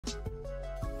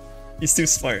He's too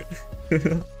smart.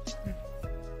 What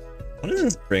does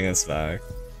this bring us back?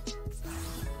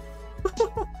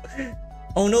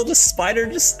 Oh no, the spider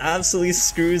just absolutely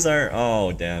screws our...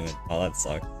 Oh, damn it. Oh, that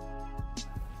sucks.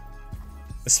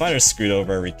 The spider screwed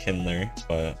over our Rekindler,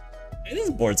 but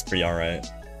this board's pretty alright.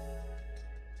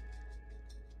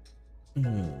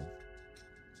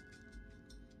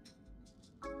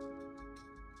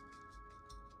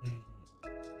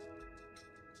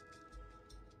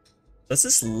 Does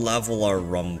this level our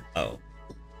Oh.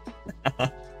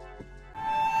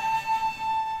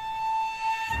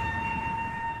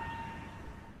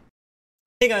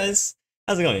 Hey guys,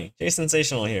 how's it going?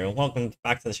 Jasensational here, and welcome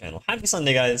back to the channel. Happy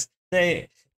Sunday, guys. Today,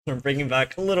 we're bringing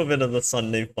back a little bit of the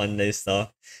Sunday Funday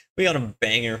stuff. We got a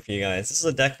banger for you guys. This is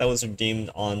a deck that was redeemed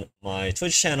on my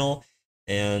Twitch channel,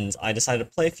 and I decided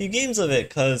to play a few games of it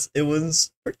because it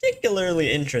was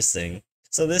particularly interesting.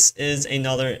 So this is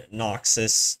another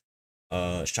Noxus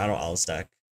Shadow Owls deck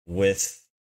with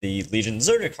the Legion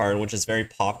Deserter card, which is very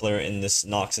popular in this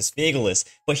Noxus Viego list.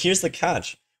 But here's the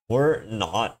catch. We're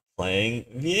not playing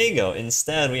Viego.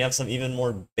 Instead, we have some even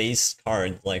more base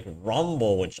cards like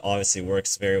Rumble, which obviously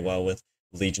works very well with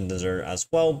Legion Deserter as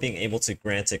well, being able to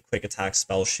grant it quick attack,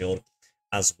 spell shield,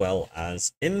 as well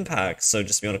as impact. So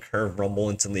just being able to curve Rumble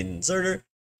into Legion Deserter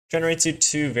generates you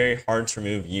two very hard to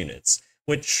remove units,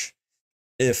 which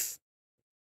if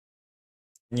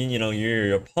you know you're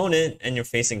your opponent and you're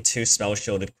facing two spell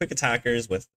shielded quick attackers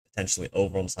with potentially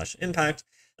overwhelm / impact,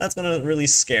 that's gonna really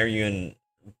scare you and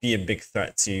be a big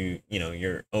threat to, you know,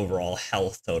 your overall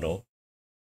health total.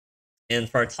 And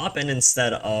for our top end,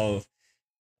 instead of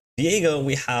Viego,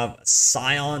 we have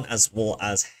Sion as well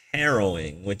as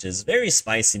Harrowing, which is very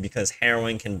spicy because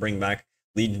Harrowing can bring back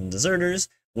Legion Deserters,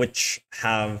 which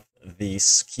have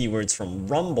these keywords from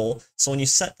Rumble. So when you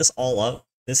set this all up,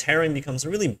 this Harrowing becomes a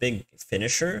really big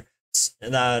finisher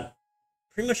that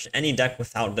pretty much any deck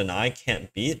without Deny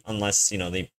can't beat unless, you know,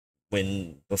 they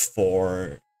win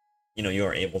before, you know,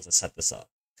 you're able to set this up.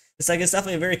 This deck is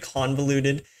definitely very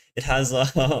convoluted. It has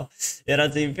a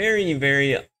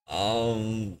very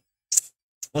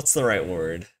what's the right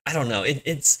word? I don't know.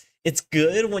 It's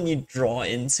good when you draw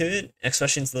into it,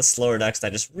 especially into the slower decks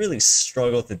that just really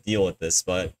struggle to deal with this,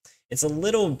 but it's a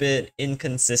little bit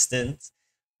inconsistent.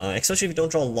 Especially if you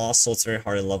don't draw Lost Soul, it's very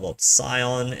hard to level up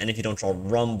Sion, and if you don't draw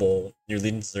Rumble, your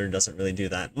Legion Deserter doesn't really do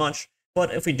that much.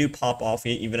 But if we do pop off,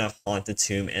 we even have Haunted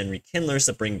Tomb and Rekindlers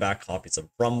to bring back copies of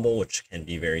Rumble, which can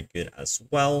be very good as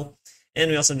well. And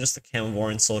we also have just the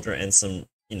Camavoran Soldier and some,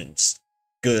 you know, just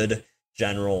good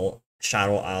general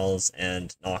Shadow Owls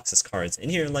and Noxus cards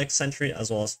in here, like Sentry as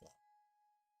well as Flaw.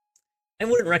 I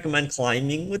wouldn't recommend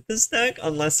climbing with this deck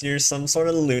unless you're some sort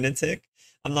of lunatic.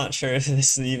 I'm not sure if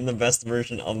this is even the best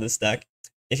version of this deck.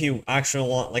 If you actually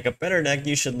want like a better deck,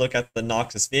 you should look at the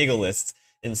Noxus Viego list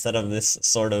instead of this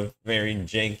sort of very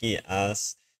janky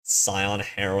ass Sion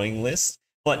Harrowing list.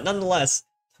 But nonetheless,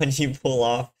 when you pull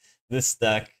off this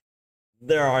deck,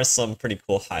 there are some pretty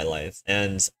cool highlights,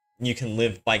 and you can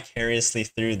live vicariously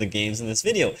through the games in this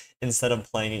video instead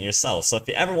of playing it yourself. So if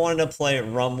you ever wanted to play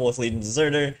Rumble with Legion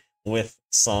Deserter with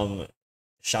some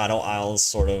Shadow Owls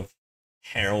sort of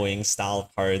Harrowing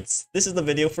style cards, this is the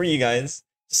video for you guys.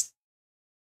 Just,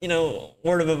 you know,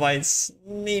 word of advice,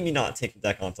 maybe not take the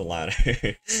deck onto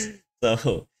ladder.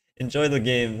 So enjoy the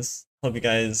games. Hope you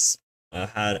guys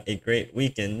had a great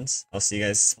weekend. I'll see you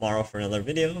guys tomorrow for another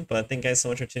video, but thank you guys so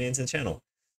much for tuning into the channel.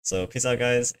 So peace out,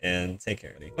 guys, and take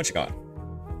care. What you got?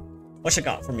 What you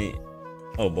got for me?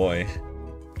 Oh boy.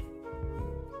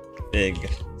 Big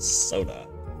soda.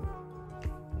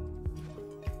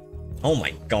 Oh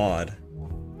my god.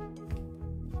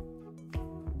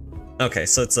 Okay,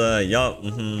 so it's yup,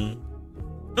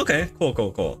 Okay,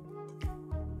 cool.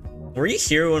 Were you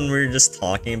here when we were just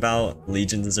talking about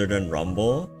Legion Deserter and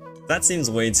Rumble? That seems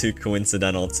way too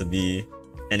coincidental to be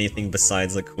anything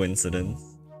besides a coincidence.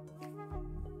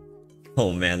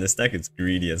 Oh man, this deck is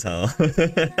greedy as hell.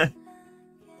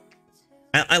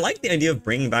 I like the idea of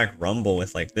bringing back Rumble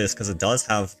with like this, because it does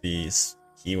have these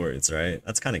keywords, right?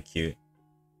 That's kind of cute.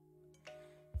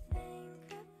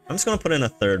 I'm just gonna put in a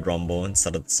third Rumble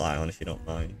instead of the Sion, if you don't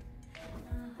mind.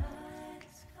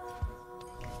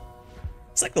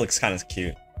 This deck looks kind of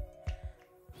cute.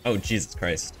 Oh, Jesus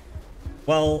Christ.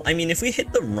 Well, I mean, if we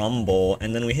hit the Rumble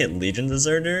and then we hit Legion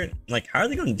Deserter, like, how are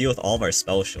they gonna deal with all of our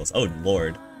spell shields? Oh,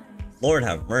 Lord. Lord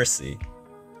have mercy.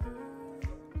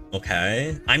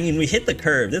 Okay. I mean, we hit the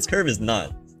curve. This curve is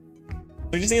nuts.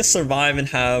 We just need to survive and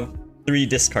have 3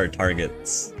 discard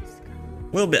targets.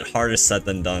 A little bit harder said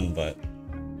than done, but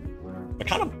we're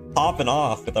kind of popping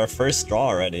off with our first draw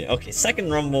already. Okay,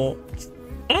 second Rumble.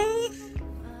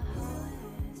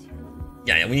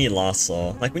 Yeah, we need Lost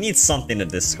Soul. Like, we need something to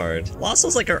discard. Lost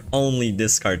Soul's like our only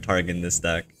discard target in this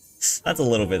deck. That's a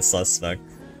little bit suspect.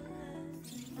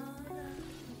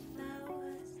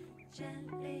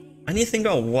 I need to think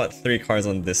about what 3 cards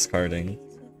I'm discarding.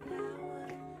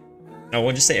 Now,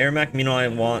 what'd you say, Airmac? Meanwhile, I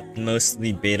want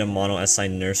mostly beta mono SI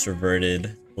Nurse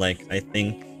reverted. Like, I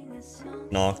think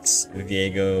Nox,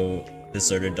 Viego,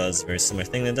 Deserter does very similar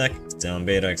thing in the deck. It's down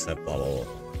beta, except blah blah blah.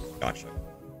 Gotcha.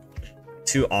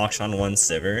 2 Auction, 1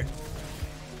 Sivir.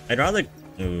 I'd rather...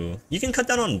 Ooh. You can cut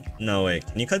down on... No, wait.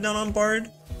 Can you cut down on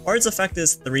Bard? Bard's effect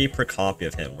is 3 per copy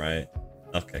of him, right?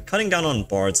 Okay. Cutting down on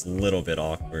Bard's a little bit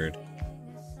awkward.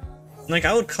 Like,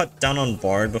 I would cut down on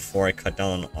Bard before I cut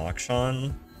down on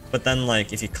Auction. But then,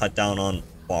 like, if you cut down on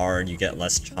Bard, you get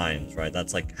less chimes, right?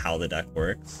 That's, like, how the deck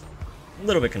works. I'm a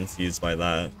little bit confused by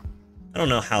that. I don't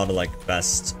know how to, like,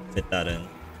 best fit that in.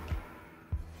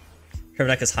 If your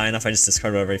deck is high enough, I just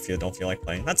discard whatever I don't feel like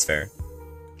playing. That's fair.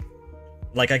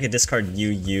 Like, I could discard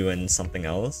you, and something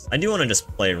else. I do want to just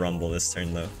play Rumble this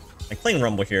turn, though. Like, playing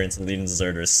Rumble here into Leading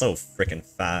Deserter is so freaking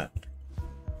fat.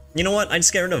 You know what? I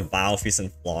just get rid of Vile Feast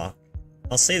and Flock.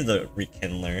 I'll save the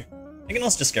Rekindler. I can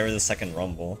also just get rid of the second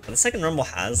Rumble. But the second Rumble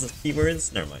has the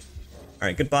keywords? Never mind.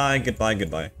 Alright, goodbye, goodbye,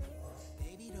 goodbye.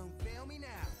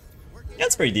 Yeah,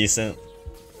 it's pretty decent.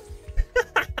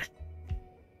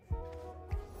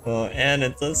 Oh, and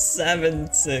it's a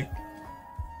 7-6.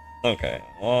 Okay,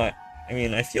 well, I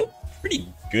mean, I feel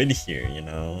pretty good here, you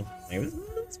know? Like,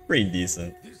 it's pretty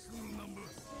decent.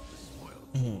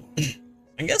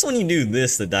 I guess when you do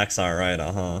this, the deck's alright,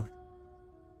 huh?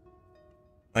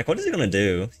 Like, what is he gonna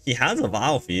do? He has a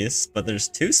Vile Feast, but there's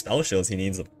 2 Spell Shields he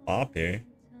needs to pop here.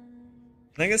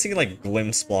 And I guess he could, like,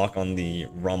 Glimpse block on the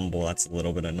Rumble. That's a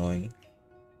little bit annoying.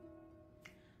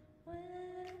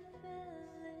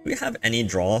 Do we have any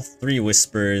draw? 3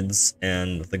 Whispereds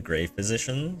and the Grave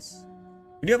Physicians.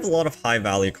 We do have a lot of high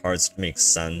value cards to make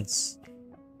sense.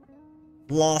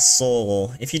 Lost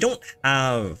Soul. If you don't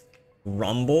have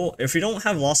Rumble, if you don't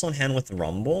have Lost Soul in hand with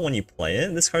Rumble when you play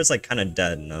it, this card's like kind of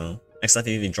dead, no? Except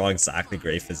if you draw exactly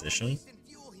Grave Physician.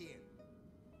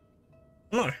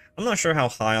 I'm not sure how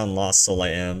high on Lost Soul I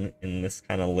am in this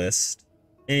kind of list.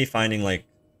 Maybe finding like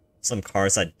some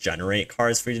cards that generate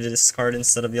cards for you to discard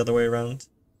instead of the other way around.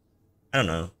 I don't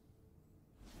know.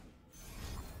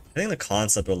 I think the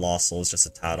concept of Lost Soul is just a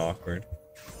tad awkward.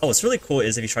 Oh, what's really cool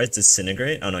is if he tries to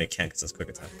Disintegrate... Oh no, he can't because it's quick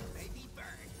attack.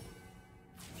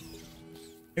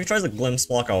 If he tries to Glimpse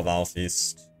block out Vile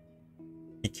Feast,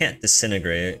 he can't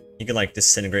Disintegrate. He could like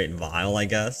Disintegrate Vile, I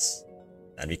guess.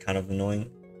 That'd be kind of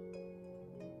annoying.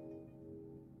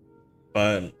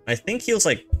 But I think he was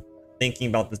like thinking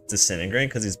about the Disintegrate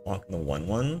because he's blocking the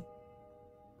 1/1.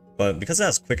 But because it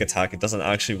has quick attack, it doesn't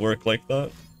actually work like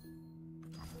that.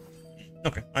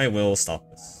 Okay, I will stop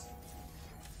this.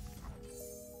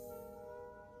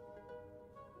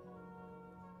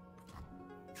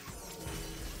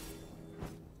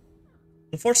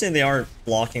 Unfortunately, they are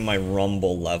blocking my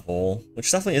Rumble level,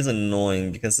 which definitely is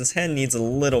annoying because this hand needs a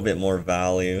little bit more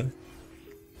value.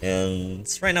 And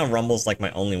right now, Rumble's like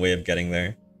my only way of getting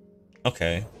there.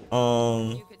 Okay,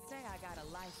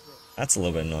 that's a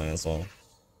little bit annoying as well.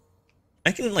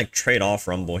 I can like trade off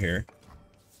Rumble here.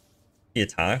 He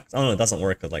attacks. Oh no, it doesn't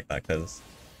work like that because.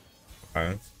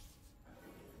 Okay.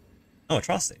 Oh,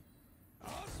 Atrocity.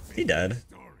 Is he dead?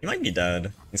 He might be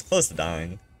dead. He's close to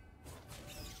dying.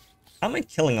 How am I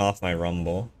killing off my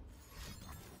Rumble?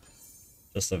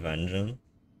 Just a Vengeance.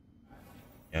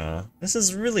 Yeah, this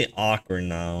is really awkward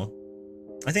now.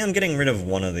 I think I'm getting rid of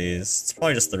one of these. It's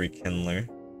probably just the Rekindler.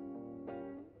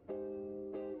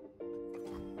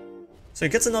 So he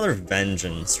gets another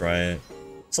Vengeance, right?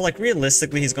 So like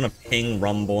realistically he's gonna ping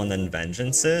Rumble and then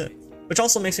Vengeance it. Which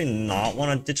also makes me not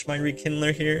want to ditch my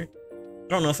Rekindler here. I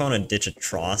don't know if I want to ditch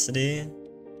Atrocity.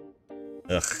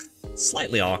 Ugh,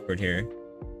 slightly awkward here.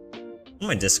 What am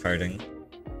I discarding?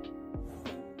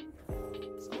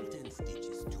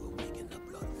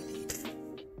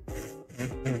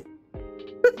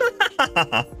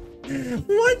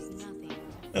 What?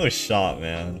 No shot,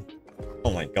 man.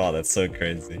 Oh my god, that's so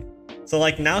crazy. So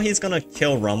like now he's gonna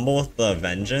kill Rumble with the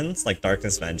Vengeance, like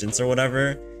Darkness Vengeance or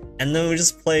whatever, and then we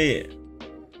just play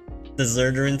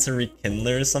Deserter into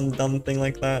Rekindler or some dumb thing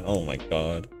like that. Oh my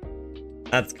god.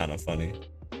 That's kind of funny.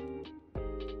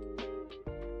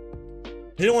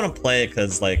 We don't want to play it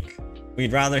because like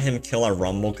we'd rather him kill our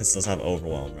Rumble because it doesn't have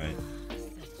Overwhelm, right?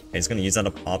 Okay, he's gonna use that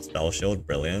to pop Spell Shield,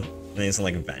 brilliant. And then he's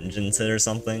gonna like Vengeance it or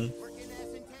something.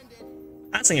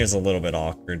 Passing here is a little bit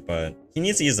awkward, but he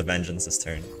needs to use the Vengeance this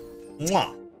turn.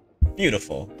 Mwah!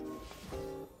 Beautiful.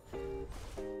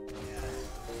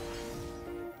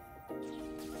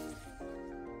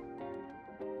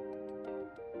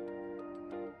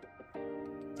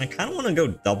 I kind of want to go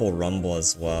double Rumble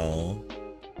as well.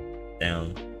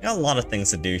 Damn. I got a lot of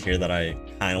things to do here that I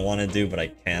kind of want to do, but I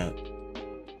can't.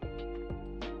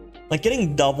 Like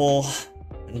getting double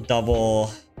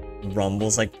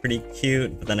Rumble's like pretty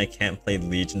cute, but then I can't play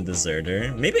Legion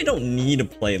Deserter. Maybe I don't need to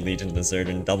play Legion Deserter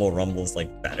and double Rumble's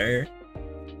like better.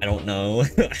 I don't know.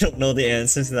 I don't know the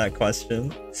answer to that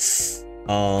question.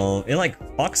 It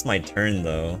like blocks my turn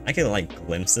though. I can like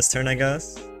glimpse this turn, I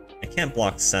guess. I can't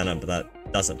block Senna, but that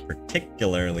doesn't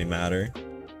particularly matter.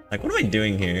 Like, what am I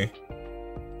doing here?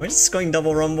 Am I just going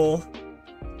double Rumble?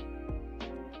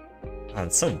 Oh,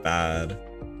 it's so bad.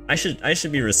 I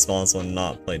should be responsible and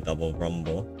not play double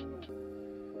Rumble.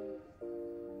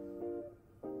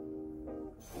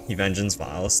 He Vengeance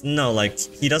Vials? No, like,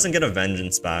 he doesn't get a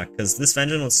Vengeance back, because this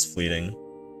Vengeance was fleeting.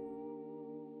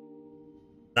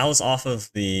 That was off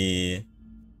of the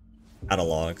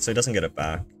catalog, so he doesn't get it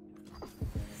back.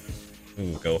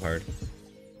 Ooh, go hard.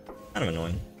 Kind of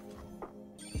annoying.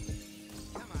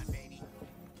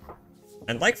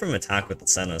 I'd like from attack with the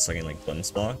Senna so I can like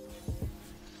glimpse block.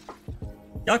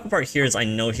 The awkward part here is I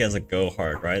know he has a go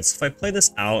hard, right? So if I play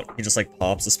this out, he just like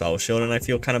pops the spell shield and I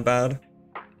feel kind of bad.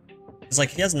 It's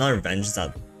like if he has another vengeance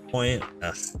at that point,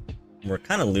 ugh, we're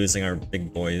kind of losing our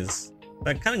big boys.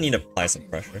 But I kind of need to apply some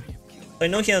pressure. So I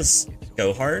know he has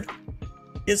go hard.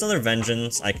 If he has another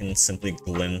vengeance, I can simply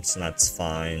glimpse and that's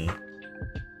fine.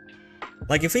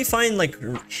 Like, if we find, like,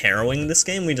 Harrowing this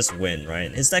game, we just win, right?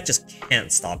 His deck just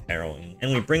can't stop Harrowing.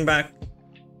 And we bring back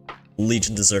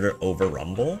Legion Deserter over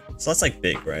Rumble. So that's, like,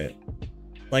 big, right?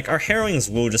 Like, our Harrowings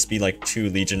will just be, like, 2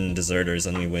 Legion Deserters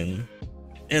and we win.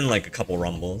 And, like, a couple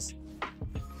Rumbles.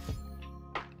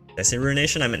 Did I say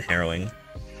Ruination? I meant Harrowing.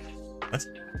 What?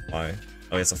 Why?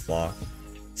 Oh, it's a Flock.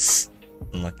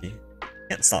 Unlucky.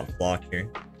 Can't stop Flock here.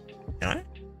 Can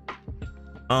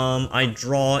I? I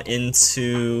draw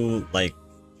into, like,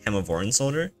 Hemavoran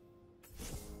Soldier.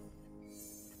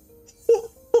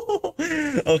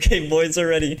 Okay, boys are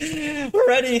ready. We're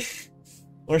ready.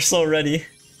 We're so ready.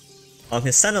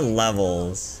 His Senna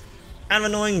levels. Kind of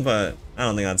annoying, but I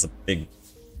don't think that's a big...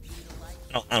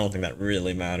 I don't think that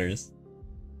really matters.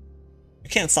 We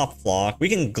can't stop Flock. We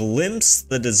can glimpse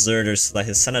the Deserter so that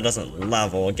his Senna doesn't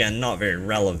level. Again, not very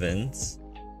relevant.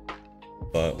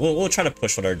 But we'll try to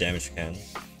push what our damage can.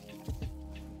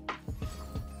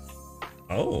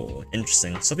 Oh,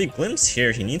 interesting. So if he glimpses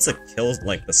here, he needs to kill,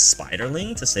 like, the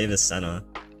Spiderling to save his Senna.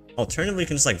 Alternatively, we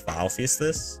can just, like, Vile Feast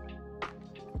this.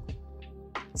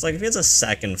 It's like, if he has a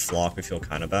second Flock, we feel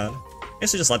kind of bad. I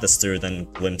guess we just let this through, then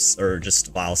glimpse, or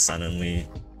just Vile Senna and we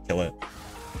kill it.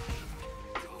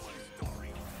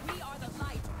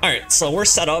 Alright, so we're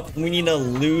set up. We need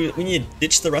to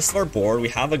ditch the rest of our board. We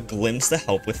have a glimpse to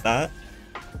help with that.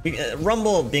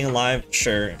 Rumble being alive,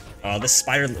 sure. This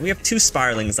spider, we have 2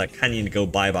 Spiralings that kind of need to go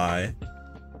bye-bye.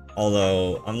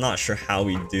 Although, I'm not sure how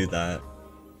we do that.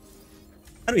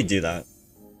 How do we do that?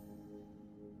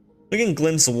 We can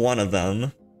glimpse one of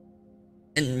them.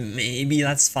 And maybe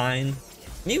that's fine.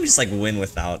 Maybe we just like win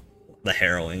without the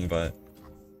Harrowing, but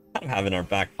kind of have it in our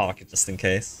back pocket just in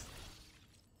case.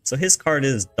 So his card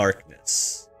is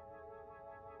Darkness.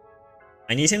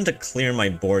 I need him to clear my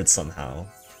board somehow.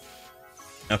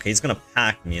 Okay, he's gonna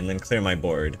pack me and then clear my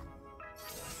board.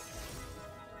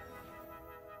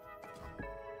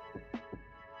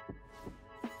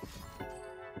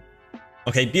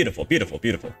 Okay, beautiful, beautiful,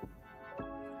 beautiful.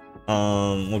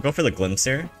 We'll go for the Glimpse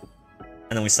here.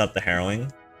 And then we set up the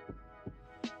Harrowing.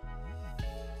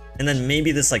 And then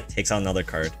maybe this like takes out another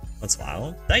card. What's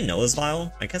Vile? Did I know it was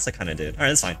Vile? I guess I kinda did. Alright,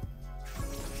 that's fine.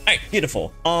 Alright,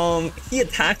 beautiful. He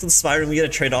attacked with the Spider and we get a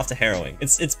trade off to Harrowing.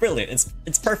 It's brilliant.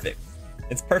 It's perfect.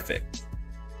 It's perfect.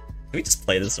 Can we just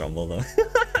play this Rumble though?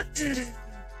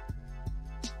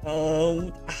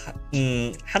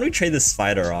 How do we trade this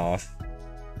Spider off?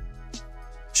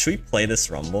 Should we play this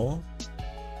Rumble?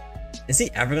 Is he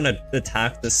ever gonna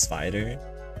attack this Spider?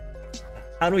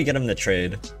 How do we get him to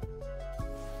trade?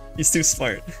 He's too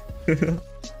smart. What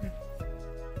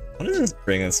does this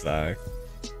bring us back?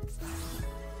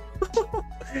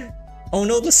 Oh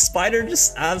no, the Spider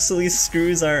just absolutely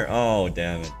screws our... Oh,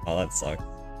 damn it. Oh, that sucks.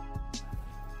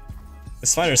 The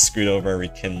Spider screwed over our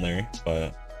Rekindler,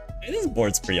 but this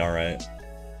board's pretty alright.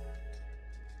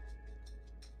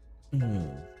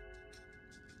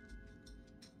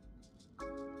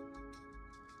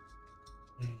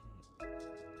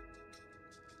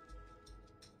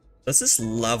 Does this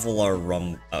level our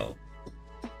Oh.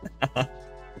 Alright,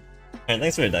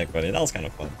 thanks for your deck, buddy. That was kind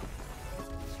of fun.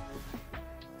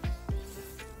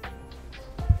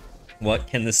 What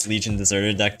can this Legion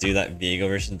Deserter deck do that Viego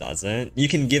version doesn't? You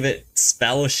can give it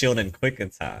Spell Shield and Quick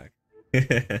Attack.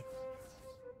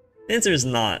 The answer is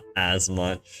not as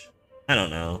much. I don't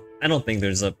know. I don't think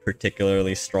there's a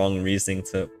particularly strong reasoning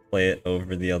to play it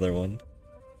over the other one.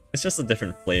 It's just a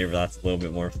different flavor that's a little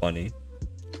bit more funny.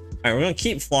 Alright, we're gonna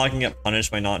keep flogging get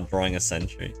punished by not drawing a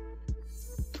sentry.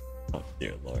 Oh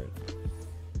dear lord.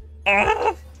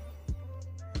 Ah!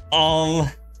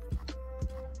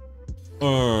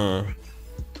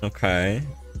 Okay.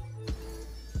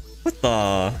 What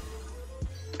the?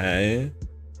 Okay.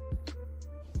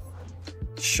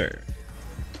 Sure.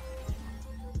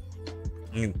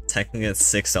 I can technically get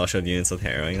 6 cell-shaded units with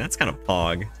Harrowing. That's kind of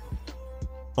pog.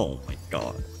 Oh my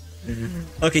god.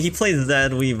 Okay, he plays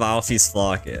Zed, we Valfy's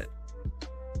Flock it.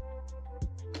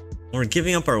 We're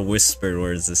giving up our Whispered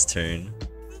Words this turn.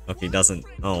 Okay, doesn't.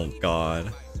 Oh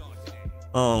god.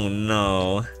 Oh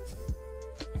no.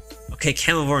 Okay,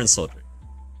 Camivore and Soldier.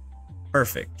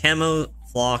 Perfect. Camo,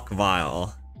 Flock,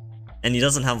 Vial. And he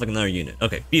doesn't have like another unit.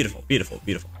 Okay, beautiful, beautiful,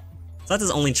 beautiful. So that's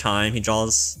his only chime. He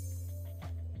draws.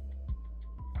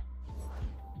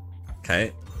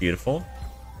 Okay, beautiful.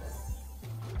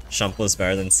 Shump was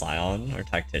better than Scion or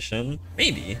Tactician?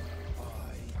 Maybe.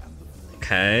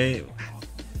 Okay.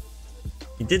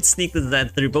 He did sneak the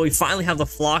Zed through, but we finally have the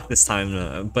Flock this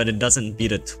time, but it doesn't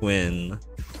beat a Twin.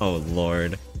 Oh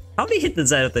lord. How did he hit the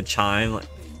Zed at the chime? Like,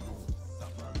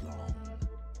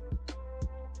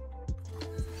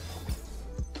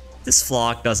 this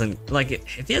Flock doesn't, like,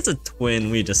 if he has a Twin,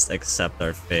 we just accept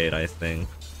our fate, I think.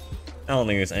 I don't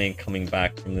think there's any coming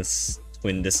back from this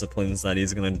Twin Disciplines that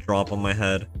he's gonna drop on my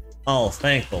head. Oh,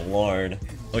 thank the lord.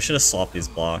 Oh, we should have swapped these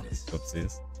blocks.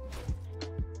 Whoopsies.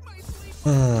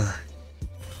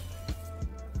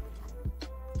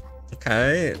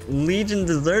 Okay, Legion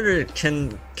Deserter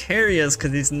can carry us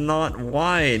because he's not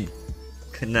wide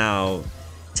now.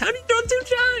 How did he draw 2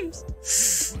 chimes?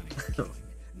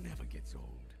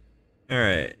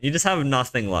 Alright, you just have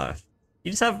nothing left.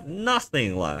 You just have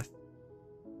nothing left.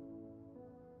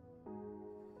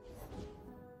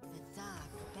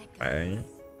 Okay.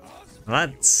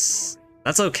 That's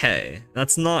okay.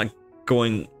 That's not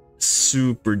going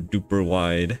super duper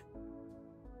wide.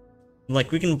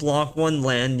 Like, we can block 1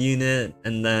 land unit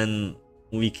and then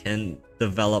we can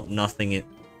develop nothing in—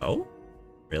 Oh?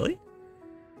 Really?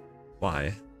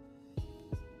 Why?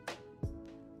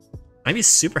 I'd be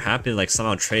super happy to like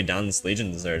somehow trade down this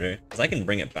Legion Deserter, because I can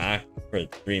bring it back for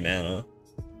 3 mana.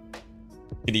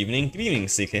 Good evening,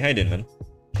 CK, how you doing, man?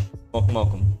 Welcome,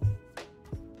 welcome.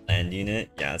 Land unit,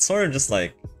 yeah, it's sort of just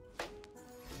like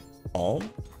Calm.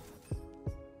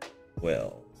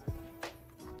 Will.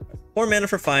 4 mana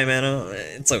for 5 mana,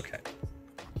 it's okay.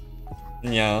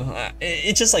 Yeah,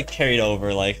 it just like carried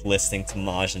over like listening to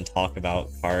Maj and talk about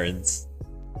cards.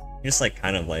 Just like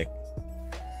kind of like,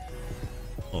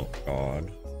 oh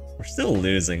god. We're still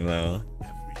losing though.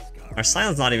 Our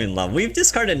Scion's not even level. We've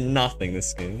discarded nothing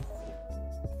this game.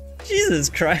 Jesus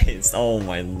Christ. Oh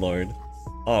my lord.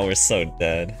 Oh, we're so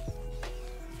dead.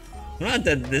 We're not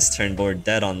dead this turn, but we're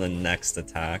dead on the next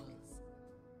attack.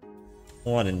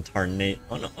 What in tarnate?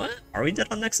 Oh no, what? Are we dead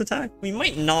on next attack? We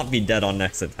might not be dead on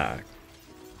next attack.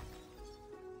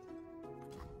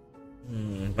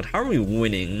 But how are we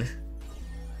winning?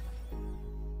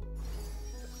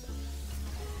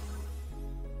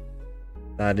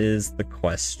 That is the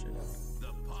question.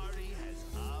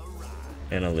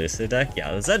 An elusive deck?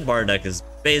 Yeah, the Zed Bard deck is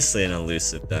basically an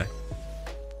elusive deck.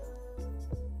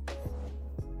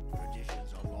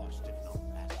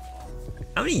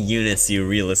 How many units do you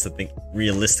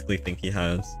realistically think he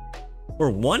has? We're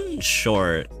 1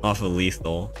 short off of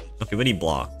lethal. Okay, but he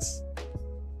blocks.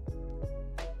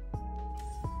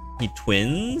 He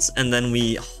twins, and then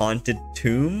we Haunted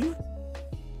Tomb.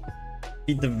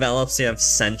 He develops, you have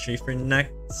Sentry for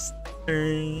next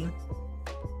turn.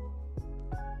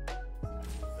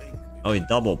 Oh, he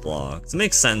double blocks. It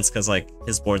makes sense because like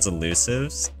his board's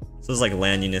elusives, so his like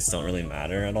land units don't really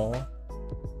matter at all.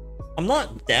 I'm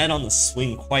not dead on the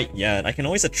swing quite yet. I can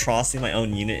always atrocity my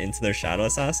own unit into their Shadow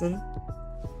Assassin.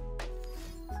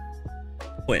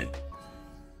 Win.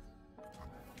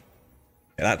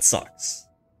 Yeah, that sucks.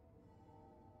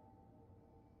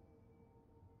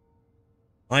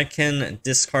 I can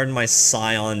discard my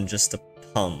Scion just to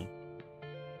pump.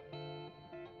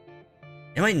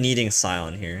 Am I needing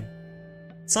Scion here?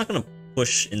 It's not gonna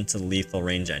push into lethal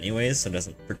range anyways, so it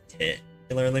doesn't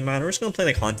particularly matter. We're just gonna play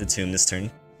like Haunted Tomb this turn.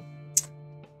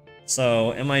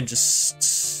 So am I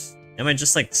just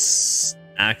like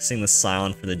axing the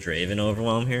Scion for the Draven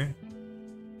Overwhelm here?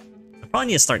 I probably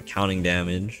need to start counting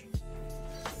damage.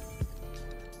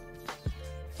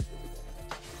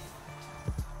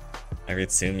 I read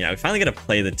Tomb. Yeah, we finally get to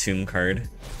play the Tomb card. And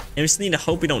we just need to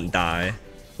hope we don't die.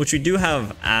 which we do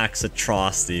have Axe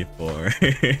Atrocity for.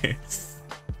 It's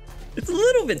a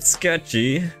little bit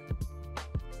sketchy.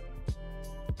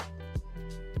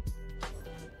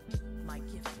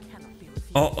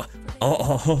 Oh,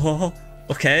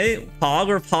 okay. Pog,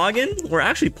 we're pogging? We're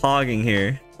actually pogging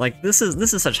here. Like, this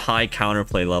is such high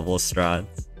counterplay level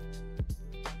strats.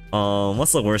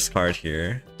 What's the worst card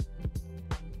here?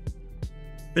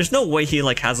 There's no way he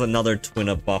like has another twin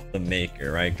up buff the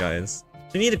Maker, right, guys?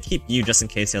 We need to keep you just in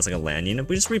case he has like a land unit.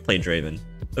 We just replay Draven.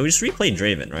 Oh, we just replay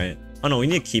Draven, right? Oh no, we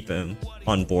need to keep him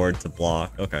on board to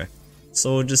block. Okay.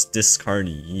 So we'll just discard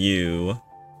you.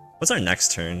 What's our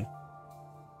next turn?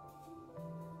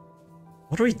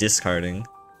 What are we discarding?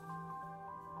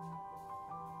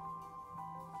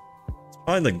 It's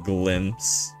probably the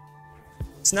Glimpse.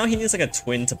 So now he needs like a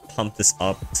twin to pump this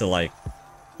up to like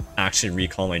actually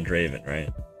recall my Draven, right?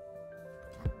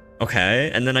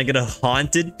 Okay, and then I get a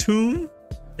Haunted Tomb,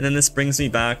 and then this brings me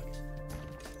back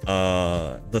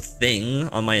the thing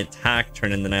on my attack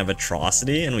turn, and then I have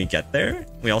Atrocity, and we get there.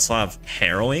 We also have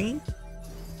Harrowing,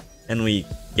 and we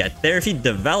get there. If he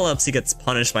develops, he gets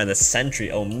punished by the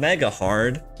Sentry. Omega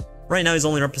hard. Right now he's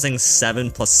only representing 7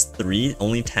 plus 3,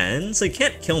 only 10, so he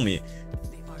can't kill me.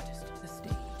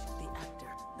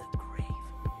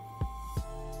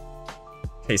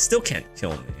 Okay, still can't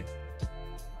kill me.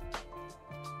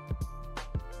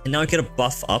 And now I get to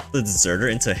buff up the Deserter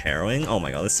into Harrowing. Oh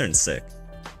my god, this turn's sick.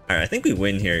 Alright, I think we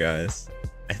win here, guys.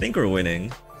 I think we're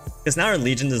winning. Because now our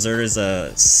Legion Deserter is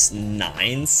a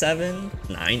 9-7?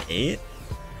 9-8?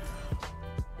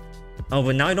 Oh,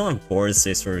 but now I don't have board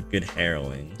space for a good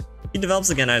Harrowing. He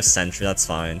develops again, I have Sentry, that's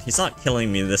fine. He's not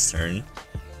killing me this turn.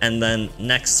 And then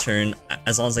next turn,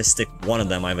 as long as I stick one of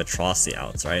them, I have Atrocity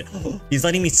outs, right? He's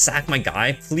letting me sack my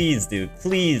guy? Please, dude.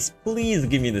 Please, please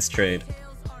give me this trade.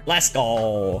 Let's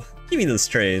go. Give me those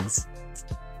trades.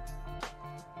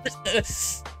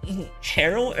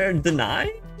 Harrow or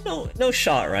deny? No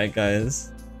shot, right,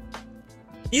 guys?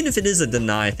 Even if it is a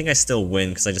deny, I think I still win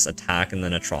because I just attack and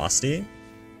then Atrocity.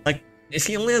 Like, if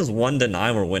he only has one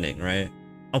deny, we're winning, right?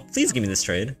 Oh, please give me this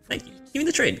trade. Thank you. Give me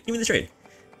the trade. Give me the trade.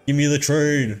 Give me the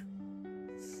trade.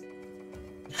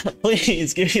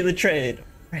 Please, give me the trade.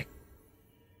 Right.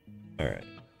 Alright.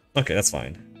 Okay, that's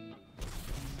fine.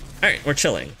 Alright, we're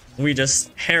chilling. We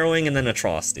just Harrowing and then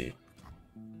Atrocity.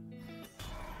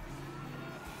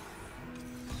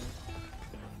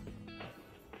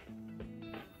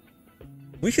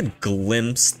 We could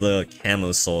glimpse the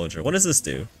Camo Soldier. What does this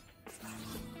do?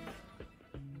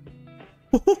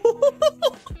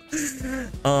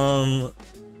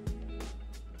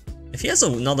 If he has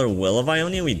another Will of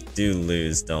Ionia, we do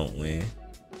lose, don't we?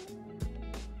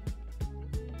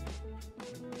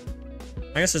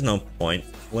 I guess there's no point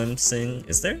glimpsing,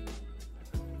 is there?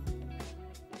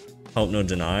 Hope no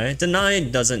deny. Deny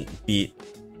doesn't beat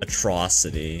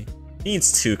Atrocity. He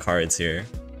needs 2 cards here.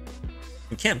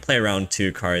 We can't play around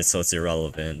 2 cards, so it's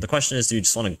irrelevant. The question is, do you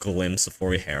just want to glimpse before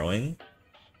we Harrowing?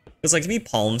 Because like if he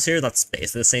palms here, that's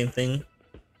basically the same thing.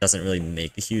 Doesn't really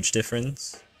make a huge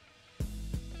difference.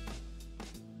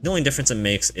 The only difference it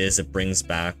makes is it brings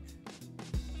back...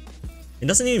 It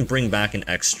doesn't even bring back an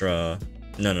extra...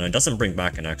 No, it doesn't bring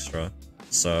back an extra.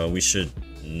 So we should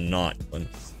not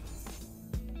glimpse.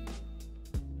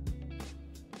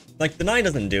 Like, deny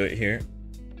doesn't do it here.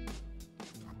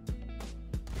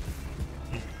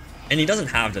 And he doesn't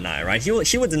have deny, right? He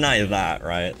would deny that,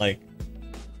 right? Like,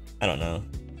 I don't know.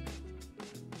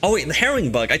 Oh wait, the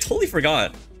Harrowing bug. I totally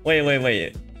forgot.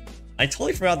 Wait. I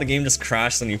totally forgot the game just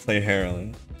crashed when you play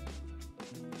Harrowing.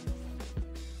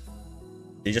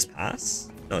 Did he just pass?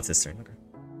 No, it's his turn. Okay.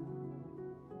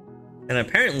 And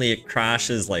apparently it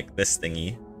crashes like this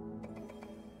thingy.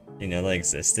 You know that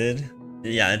existed?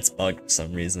 Yeah, it's bugged for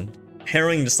some reason.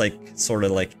 Harrowing just like sort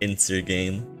of like ends your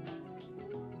game.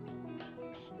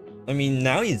 I mean,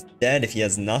 now he's dead if he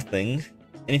has nothing.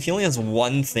 And if he only has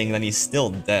one thing, then he's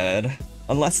still dead.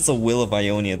 Unless it's a Will of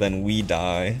Ionia, then we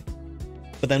die.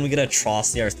 But then we get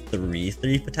Atrocity, our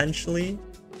 3/3 potentially.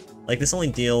 Like this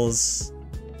only deals...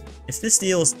 If this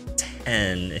deals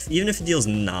 10, even if it deals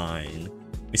 9,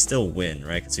 we still win,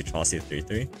 right? Because we Atrocity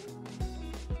 3/3.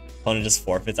 Opponent just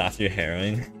forfeits after your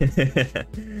Harrowing.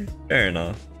 Fair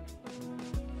enough.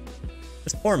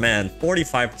 This poor man,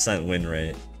 45% win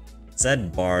rate.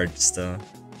 Zed Bard just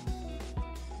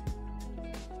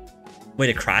Wait,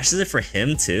 it crashes it for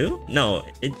him too? No,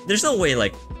 there's no way it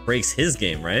like breaks his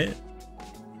game, right?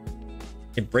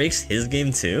 It breaks his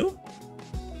game too?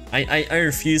 I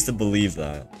refuse to believe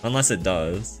that, unless it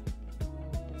does.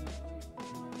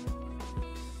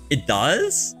 It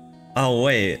does? Oh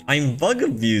wait, I'm bug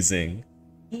abusing.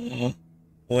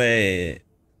 Wait.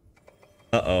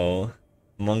 Uh-oh.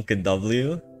 Monk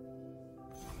W?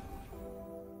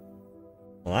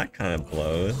 Well, that kind of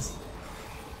blows.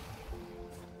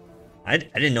 I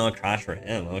didn't know it crashed for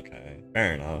him. Okay,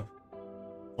 fair enough.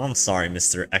 Well, I'm sorry,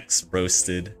 Mr. X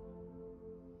Roasted.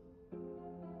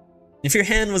 If your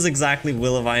hand was exactly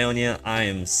Will of Ionia, I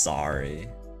am sorry.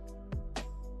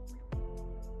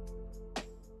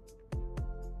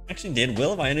 Actually, did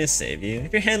Will of Ionia save you?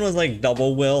 If your hand was like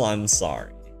double Will, I'm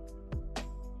sorry.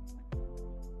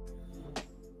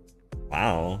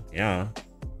 Wow, yeah.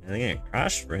 I think it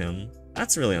crashed for him.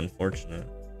 That's really unfortunate.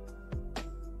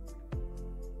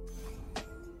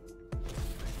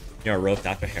 You are roped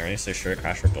after Harrowing, so sure it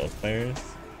crashed for both players?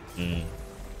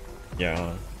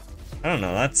 Yeah. I don't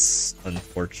know, that's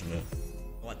unfortunate.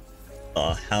 What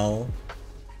the hell?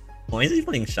 Why is he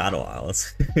playing Shadow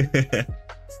Isles?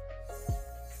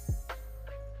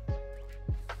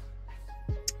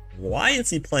 Why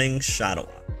is he playing Shadow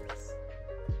Isles?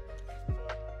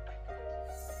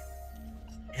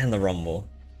 And the Rumble.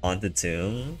 Haunted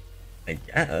Tomb? I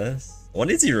guess. What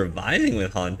is he reviving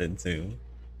with Haunted Tomb?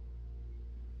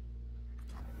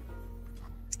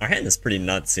 Our hand is pretty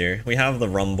nuts here. We have the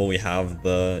Rumble, we have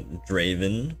the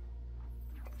Draven.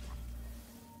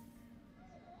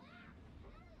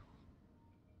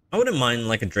 I wouldn't mind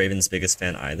like a Draven's biggest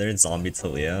fan either, it's Zombie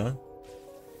Taliyah.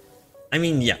 I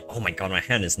mean, yeah, oh my god, my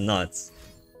hand is nuts.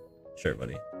 Sure,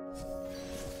 buddy.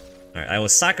 Alright, I will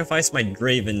sacrifice my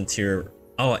Draven to your...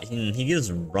 Oh, he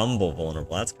gives Rumble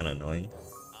vulnerable, that's kind of annoying.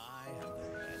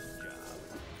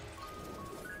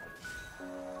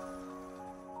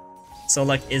 So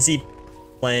like, is he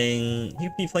playing...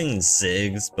 He'd be playing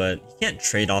Ziggs, but he can't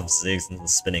trade off Ziggs into the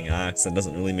Spinning Axe, that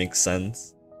doesn't really make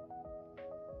sense.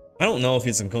 I don't know if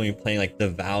he's going to be playing like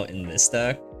Devout in this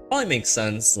deck. Probably makes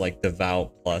sense, like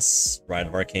Devout plus Rite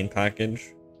of Arcane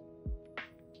package.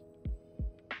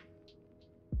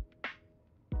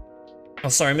 Oh,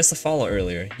 sorry, I missed the follow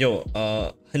earlier. Yo,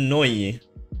 Hanoi.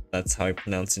 That's how I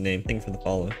pronounce your name. Thank you for the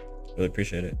follow. Really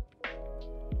appreciate it.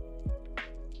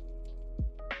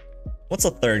 What's a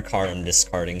third card I'm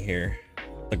discarding here?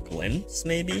 The Glimpse,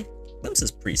 maybe? Glimpse is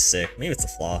pretty sick. Maybe it's a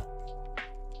flaw.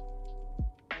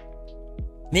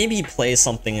 Maybe he plays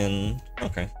something in...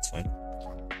 Okay, it's fine.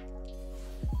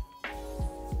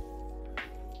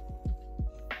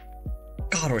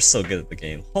 God, we're so good at the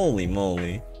game. Holy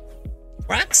moly.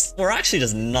 We're actually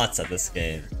just nuts at this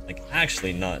game. Like,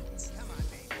 actually nuts.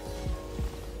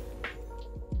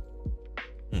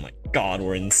 Oh my god,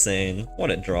 we're insane. What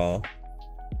a draw.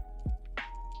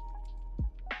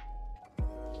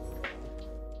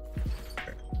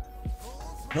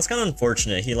 That's kind of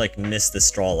unfortunate. He like missed this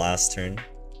draw last turn.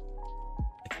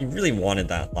 Like, he really wanted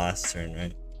that last turn,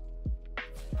 right?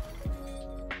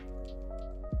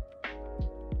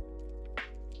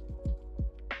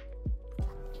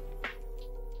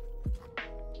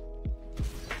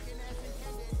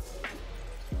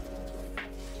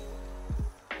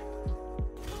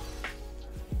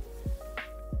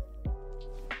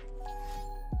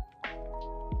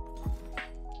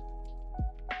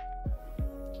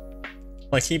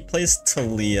 Like, he plays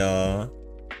Taliyah.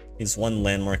 He's one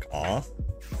landmark off.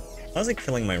 How's he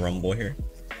killing my Rumble here?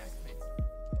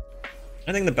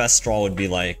 I think the best draw would be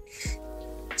like...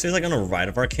 So he's like gonna Rite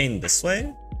of Arcane this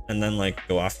way? And then like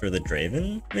go after the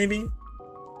Draven, maybe?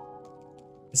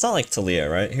 It's not like Taliyah,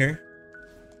 right, here?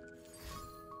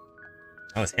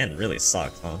 Oh, his hand really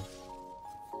sucks, huh?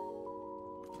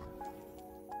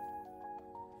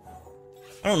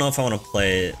 I don't know if I want to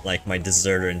play like my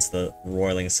Deserter into the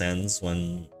Roiling Sands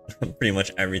when pretty much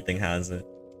everything has it.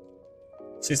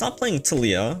 So he's not playing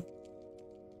Taliyah.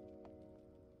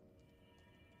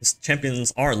 His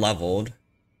champions are leveled.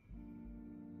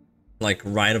 Like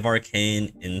Rite of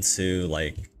Arcane into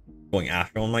like going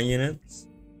after one of my units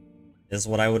is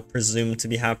what I would presume to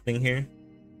be happening here.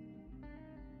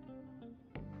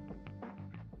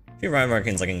 If your Rite of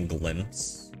Arcane's like in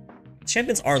Glimpse.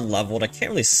 Champions are leveled, I can't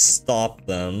really stop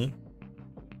them.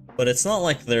 But it's not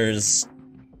like there's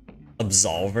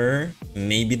Absolver.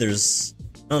 Maybe there's...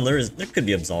 No, there could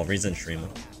be Absolver, he's in Shrima.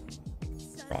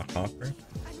 Rockhopper.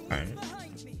 Alright.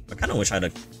 I kinda wish I had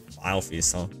a File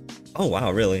Feast, huh? Oh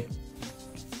wow, really?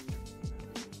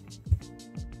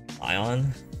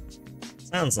 Ion?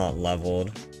 Sounds not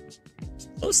leveled.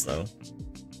 Close though.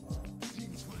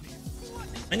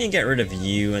 I need to get rid of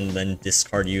you and then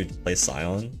discard you to play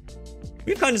Scion.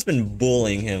 We've kind of just been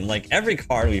bullying him. Like, every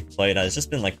card we've played has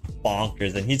just been, like,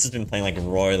 bonkers, and he's just been playing, like,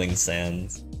 Roiling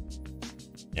Sands.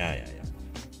 Yeah.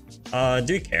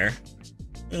 Do we care?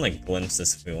 We can, like, glimpse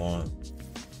this if we want.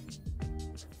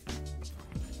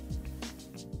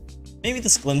 Maybe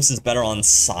this glimpse is better on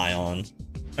Scion.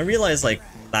 I realized like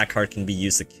that card can be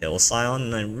used to kill Sion,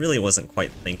 and I really wasn't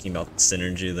quite thinking about the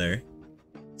synergy there.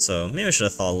 So maybe I should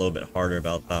have thought a little bit harder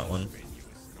about that one.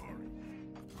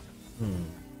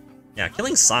 Yeah,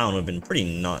 killing Sion would have been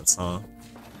pretty nuts, huh?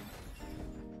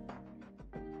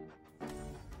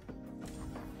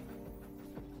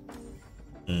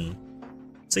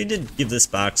 So he did give this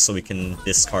back so we can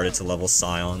discard it to level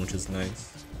Sion, which is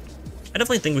nice. I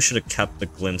definitely think we should have kept the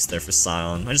glimpse there for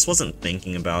Sion. I just wasn't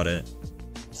thinking about it.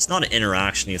 It's not an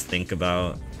interaction you think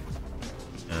about.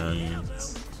 And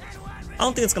I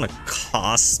don't think it's gonna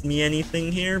cost me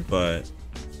anything here, but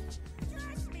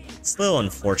it's a little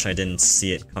unfortunate I didn't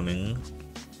see it coming.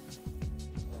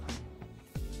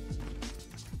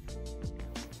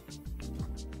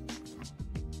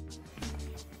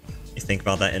 You think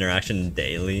about that interaction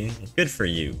daily? Good for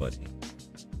you, buddy.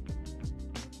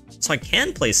 So I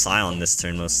can play Sion this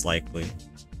turn most likely.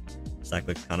 It's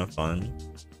actually kind of fun.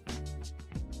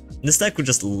 This deck would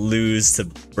just lose to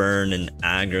burn and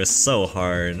aggro so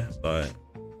hard, but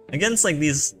against like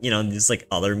these, you know, these like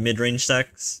other mid-range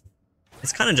decks,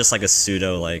 it's kind of just like a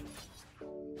pseudo like.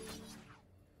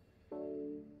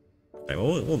 Okay,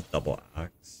 we'll double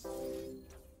axe.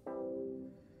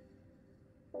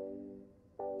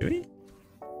 Do we?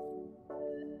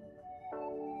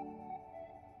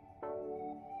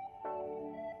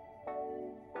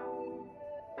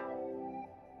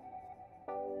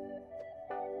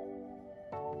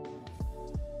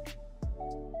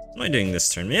 What am I doing this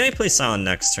turn? Maybe I play Sion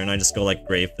next turn. I just go like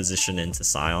Grave Position into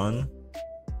Sion.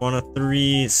 1 of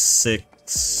 3,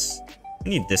 6.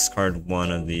 We need to discard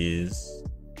one of these.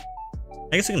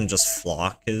 I guess we can just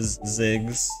flock his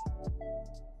Ziggs.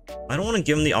 I don't want to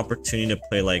give him the opportunity to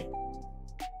play like.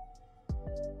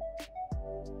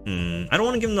 I don't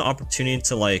want to give him the opportunity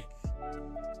to like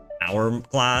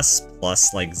Hourglass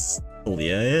plus like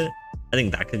Taliyah it. I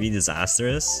think that could be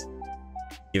disastrous,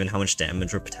 given how much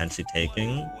damage we're potentially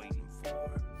taking.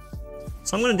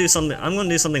 So I'm gonna do something. I'm gonna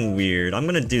do something weird. I'm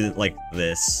gonna do like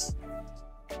this,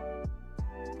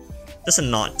 just to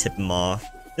not tip him off.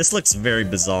 This looks very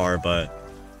bizarre, but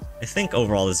I think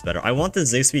overall this is better. I want the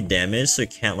Ziggs to be damaged so he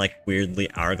can't like weirdly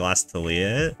Hourglass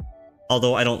Taliyah it.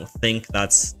 Although I don't think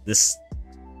that's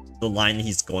the line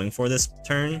he's going for this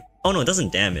turn. Oh no, it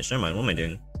doesn't damage. Never mind. What am I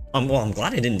doing? Well, I'm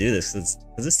glad I didn't do this because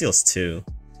this deals 2.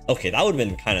 Okay, that would have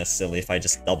been kind of silly if I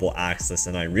just double axe this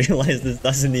and I realized this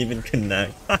doesn't even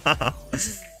connect.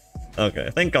 Okay,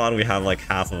 thank God we have like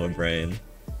half of a brain.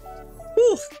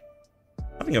 Whew.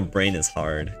 Having a brain is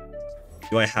hard.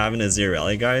 Do I have an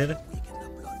Azirelli guide?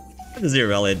 I have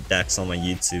Azirelli decks on my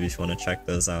YouTube if you want to check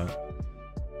those out.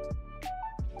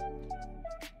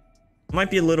 Might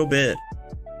be a little bit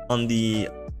on the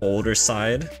older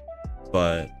side,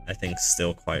 but I think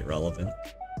still quite relevant.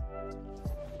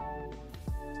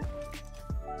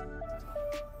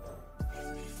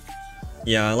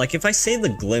 Yeah, like if I say the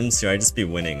glimpse here, I'd just be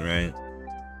winning, right?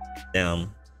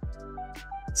 Damn.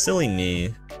 Silly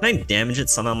me. Can I damage it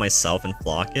somehow myself and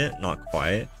flock it? Not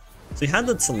quite. So he had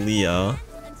the Taliyah.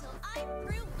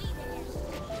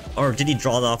 Or did he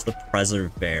draw off the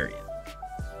Preservarian?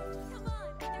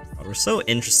 We're so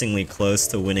interestingly close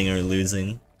to winning or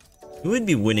losing. Who would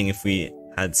be winning if we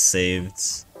had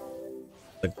saved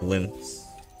the glimpse?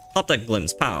 Pop that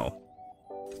glimpse, pow.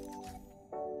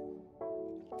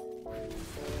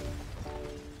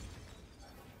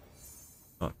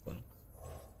 Not glimpse.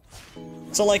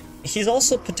 So like, he's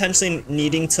also potentially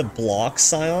needing to block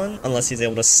Sion unless he's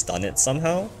able to stun it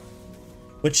somehow.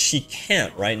 Which he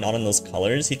can't, right? Not in those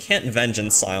colors. He can't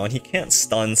Vengeance Sion, he can't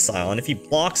stun Sion. If he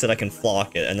blocks it, I can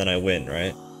flock it, and then I win,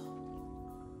 right?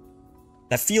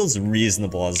 That feels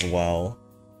reasonable as well.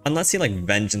 Unless he, like,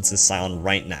 Vengeances Sion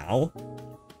right now.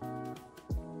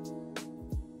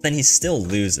 Then he still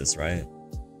loses, right?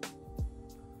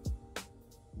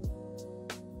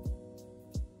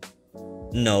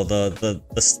 No,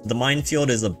 the Minefield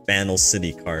is a Bandle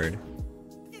City card.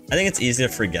 I think it's easy to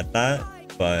forget that,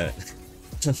 but...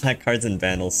 that card's in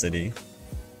Bandle City.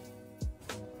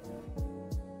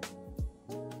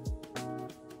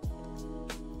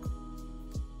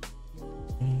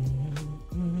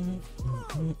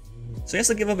 So he has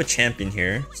to give up a champion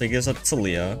here. So he gives up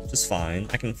Taliyah, which is fine.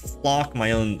 I can flock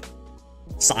my own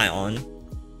Sion,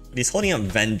 but he's holding up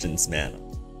Vengeance mana.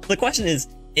 So the question is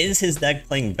his deck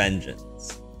playing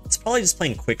Vengeance? It's probably just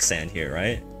playing Quicksand here,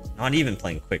 right? Not even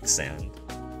playing Quicksand.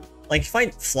 Like, if I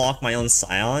flock my own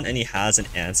Sion and he has an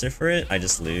answer for it, I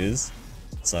just lose.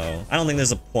 So, I don't think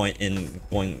there's a point in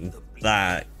going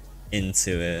that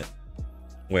into it,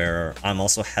 where I'm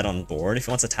also head on board. If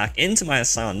he wants to attack into my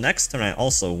Sion next turn, I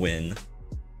also win.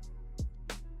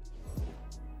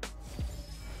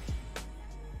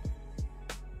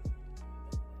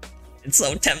 It's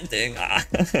so tempting.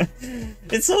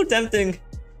 It's so tempting.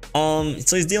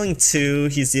 So he's dealing 2,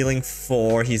 he's dealing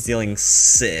 4, he's dealing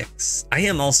 6. I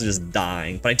am also just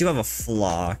dying, but I do have a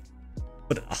flock.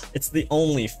 But it's the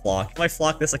only flock. If I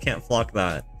flock this, I can't flock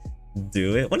that.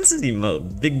 Do it? What is this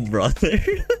emote? Big brother?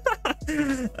 I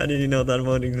didn't even know that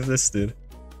emote existed.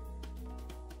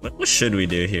 What should we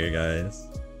do here, guys?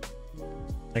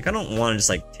 Like, I don't want to just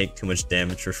like take too much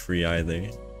damage for free either.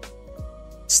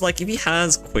 So like, if he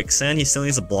has Quicksand, he still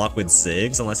needs to block with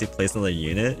Ziggs unless he plays another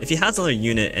unit. If he has another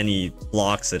unit and he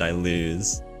blocks it, I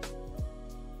lose.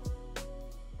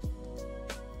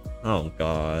 Oh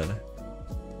god.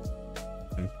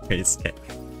 I'm very scared.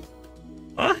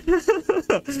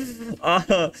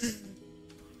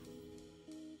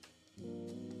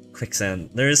 Quicksand.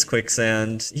 There is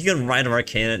Quicksand. He can Rite of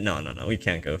Arcana. No, we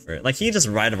can't go for it. Like, he just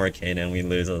Rite of Arcana and we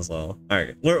lose as well.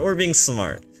 Alright, we're being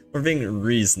smart. We're being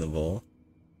reasonable.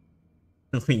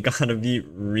 We gotta be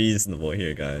reasonable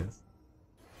here, guys.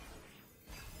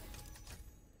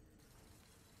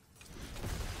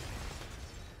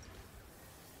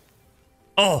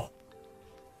 Oh!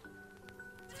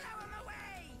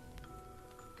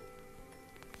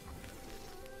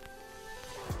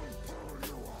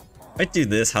 If I do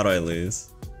this, how do I lose?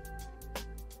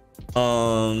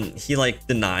 He like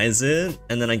denies it,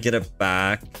 and then I get it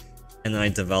back, and then I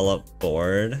develop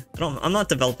board. I'm not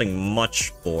developing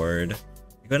much board.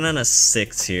 I go down to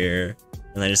 6 here,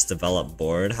 and I just develop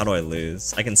board. How do I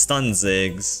lose? I can stun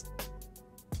Ziggs.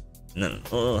 And then,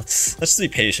 let's just be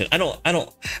patient. I don't,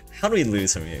 how do we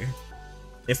lose from here?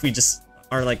 If we just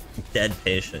are like dead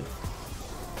patient.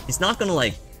 He's not gonna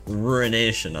like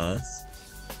Ruination us.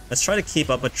 Let's try to keep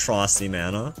up Atrocity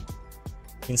mana.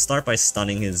 We can start by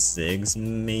stunning his Ziggs,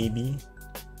 maybe.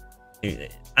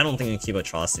 I don't think we can keep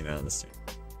Atrocity mana this turn.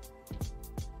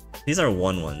 These are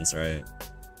 1/1s, right?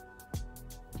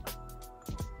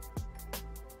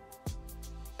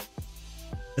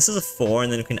 This is a 4,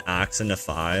 and then we can axe into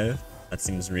 5. That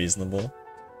seems reasonable.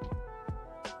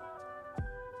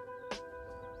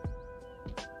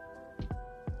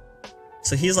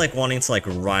 So he's like wanting to like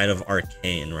Rite of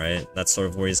Arcane, right? That's sort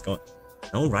of where he's going.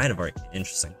 No Rite of Arcane,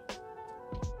 interesting.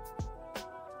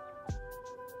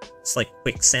 It's like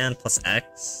Quicksand plus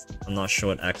X. I'm not sure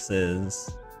what X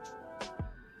is.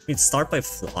 We'd start by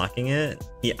flocking it.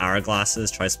 He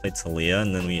Hourglasses, tries to play Taliyah,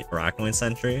 and then we Arachnoid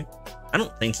Sentry. I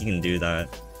don't think he can do that.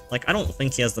 Like, I don't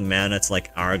think he has the mana to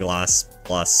like Hourglass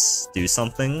plus do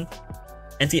something.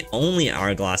 And if he only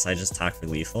Hourglass, I just attack for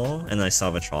lethal, and then I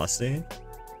still have Atrocity.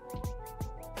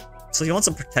 So he wants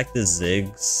to protect the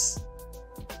Ziggs.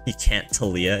 He can't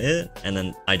Taliyah it, and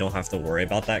then I don't have to worry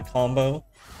about that combo.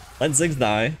 Let Ziggs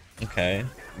die. Okay.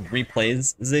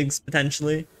 Replays Ziggs,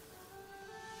 potentially.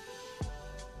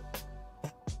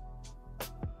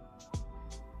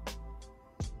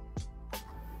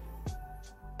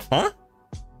 Huh?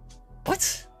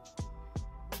 What?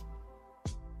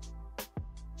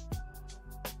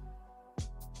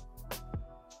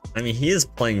 I mean, he is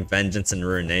playing Vengeance and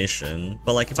Ruination,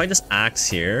 but like if I just axe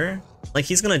here, like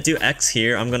he's gonna do X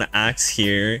here, I'm gonna axe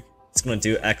here, it's gonna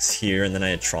do X here, and then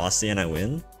I Atrocity and I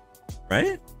win,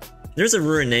 right? There's a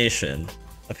Ruination,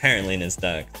 apparently, in his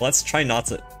deck. Let's try not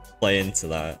to play into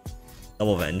that.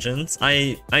 Double Vengeance?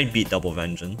 I beat Double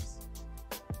Vengeance.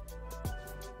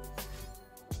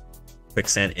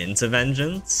 Quicksand into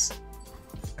Vengeance?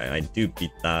 Okay, I do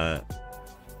beat that.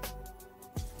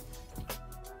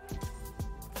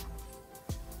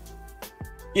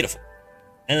 Beautiful.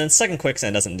 And then second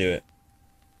Quicksand doesn't do it.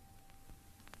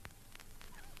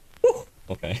 Whew.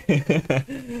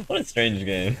 Okay. What a strange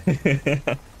game.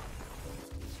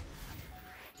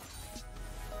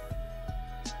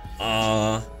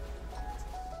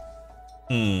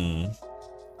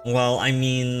 Well, I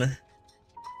mean...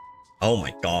 Oh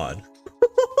my god.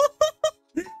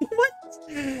 What?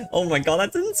 Oh my god,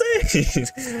 that's insane!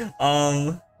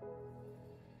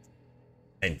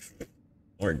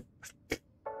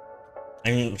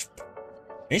 I mean,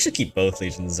 I should keep both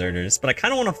Legion Deserters, but I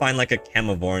kind of want to find like a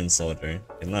Camavorn soldier.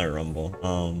 Okay, not a Rumble.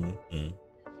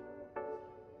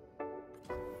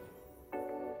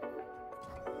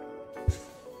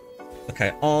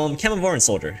 Okay, Camavorn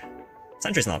soldier.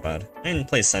 Sentry's not bad. I can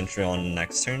play Sentry on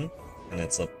next turn, and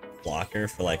it's a blocker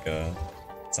for like a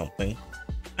something.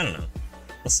 I don't know.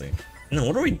 We'll see. And then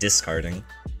what are we discarding?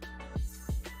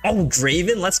 Oh,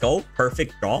 Draven, let's go.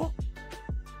 Perfect draw.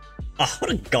 Ah, what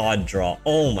a god draw.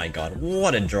 Oh my god,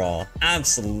 what a draw.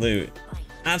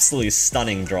 Absolutely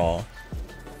stunning draw.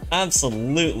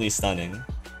 Absolutely stunning.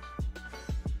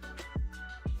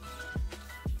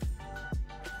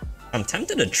 I'm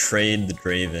tempted to trade the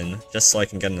Draven just so I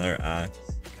can get another axe.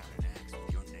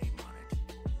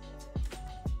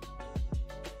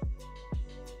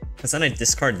 Because then I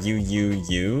discard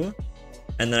you.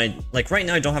 And then I, like right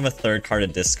now I don't have a third card to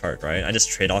discard, right? I just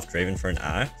trade off Draven for an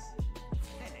axe.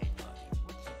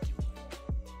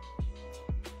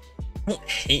 I don't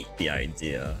hate the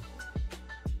idea.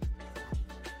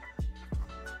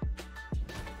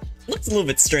 Looks a little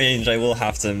bit strange, I will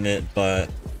have to admit,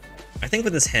 but I think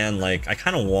with this hand, like, I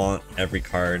kind of want every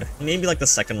card. Maybe like the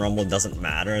second Rumble doesn't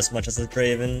matter as much as the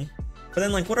Draven. But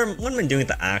then like, what am I doing with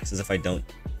the axes if I don't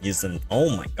use them? Oh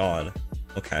my god.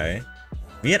 Okay.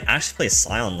 We had actually play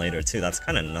Sion later too, that's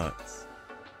kind of nuts.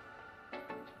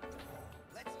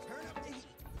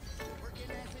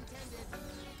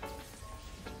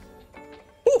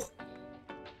 Whew.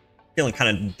 Feeling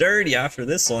kind of dirty after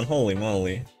this one, holy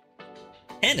moly.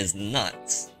 Hand is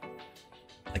nuts.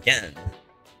 Again.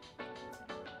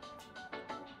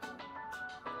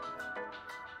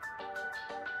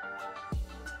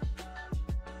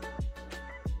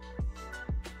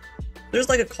 There's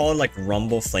like a call like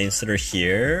Rumble Flamesitter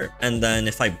here, and then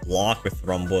if I block with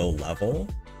Rumble, it'll level,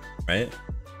 right?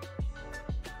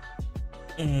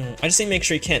 I just need to make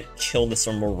sure you can't kill this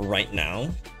Rumble right now.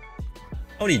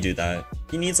 How do you do that?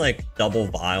 He needs like double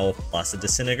Vial plus a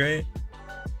Disintegrate.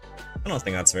 I don't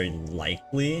think that's very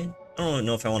likely. I don't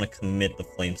know if I want to commit the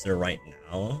Flamesitter right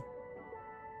now.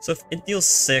 So if it deals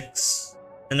 6,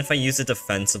 and if I use it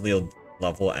defensively, it'll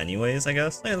level anyways, I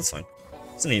guess. Yeah, that's fine.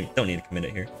 Don't need to commit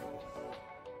it here.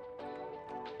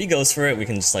 If he goes for it, we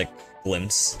can just like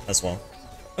glimpse as well.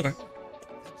 Okay.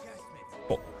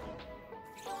 Cool.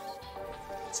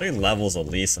 So he levels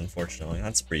Elise, unfortunately.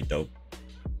 That's pretty dope.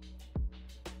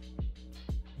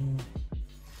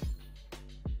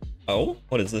 Oh,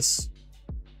 what is this?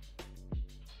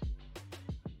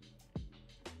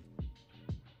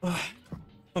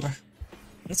 Okay,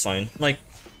 that's fine. Like,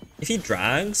 if he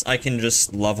drags, I can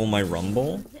just level my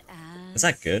Rumble. Is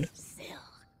that good?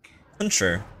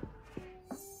 Unsure.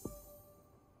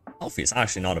 Alfie is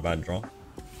actually not a bad draw.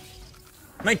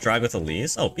 I might drag with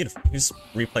Elise. Oh, beautiful. You just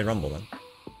replay Rumble then.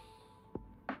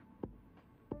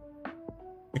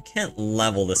 We can't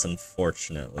level this,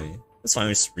 unfortunately. That's fine,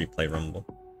 we just replay Rumble.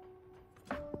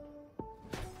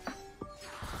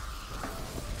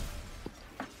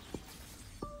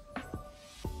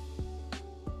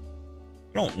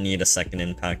 I don't need a second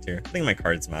impact here. I think my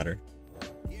cards matter.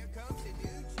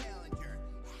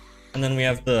 And then we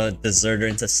have the Deserter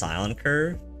into Sion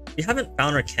curve. We haven't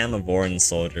found our Camavoran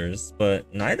soldiers, but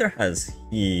neither has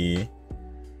he.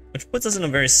 Which puts us in a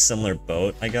very similar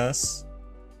boat, I guess.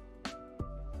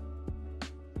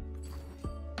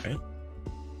 Okay.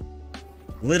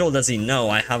 Little does he know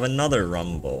I have another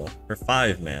Rumble for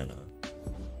 5 mana.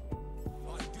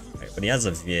 Right, but he has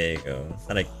a Viego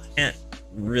that I can't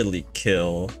really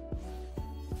kill.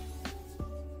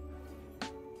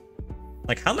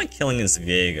 Like, how am I killing this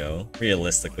Viego,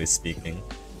 realistically speaking?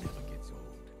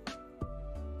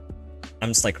 I'm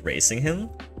just like racing him?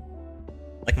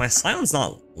 Like, my Sion's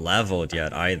not leveled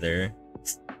yet either.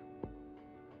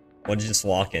 What did you just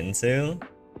walk into?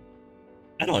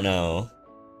 I don't know.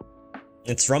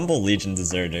 It's Rumble Legion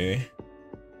Deserter.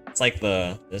 It's like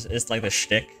the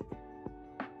shtick.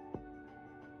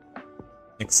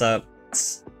 Except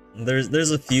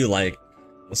there's a few like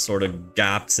sort of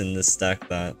gaps in this deck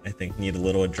that I think need a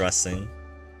little addressing.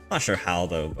 Not sure how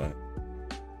though, but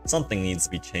something needs to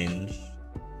be changed.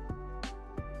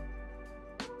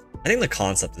 I think the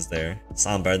concept is there.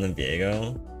 Sound better than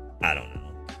Viego? I don't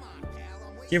know.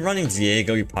 If you're running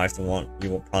Viego, you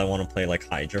will probably want to play like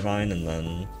Hydravine, and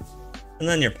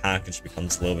then your package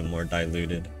becomes a little bit more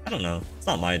diluted. I don't know. It's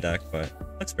not my deck, but it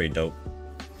looks pretty dope.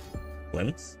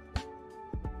 Glimpse?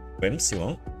 Glimpse? He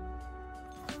won't?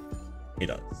 He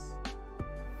does.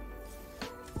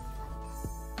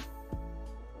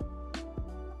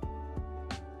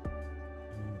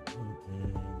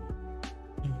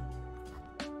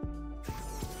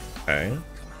 Okay.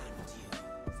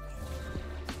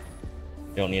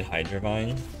 You don't need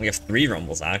Hydravine? We have 3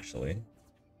 Rumbles, actually.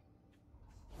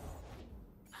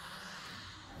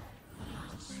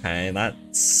 Okay, that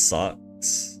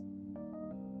sucks.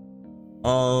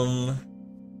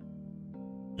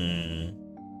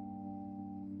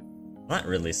 That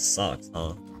really sucks,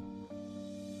 huh?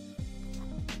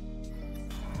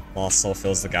 Also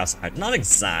fills the gaps of Hydra. Not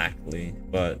exactly,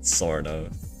 but sort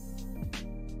of.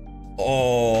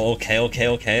 Oh, okay.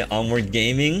 We're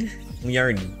gaming. We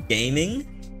are gaming.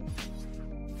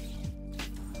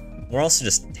 We're also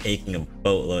just taking a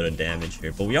boatload of damage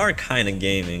here, but we are kind of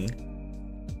gaming.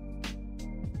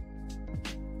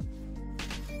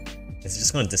 Is it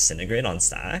just going to disintegrate on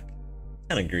stack?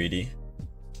 Kind of greedy.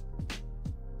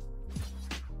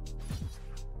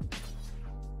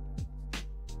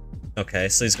 Okay,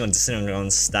 so he's going to sit on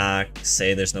stack,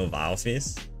 say there's no Vial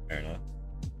Feast. Fair enough.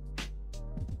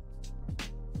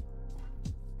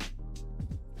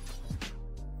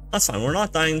 That's fine, we're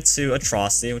not dying to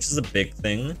Atrocity, which is a big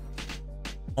thing.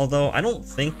 Although, I don't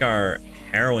think our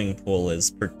Harrowing pool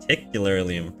is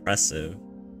particularly impressive.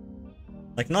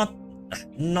 Like, not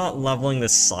leveling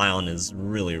this Scion is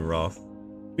really rough.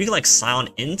 We could, like, Scion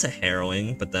into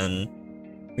Harrowing, but then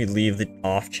we leave the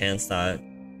off chance that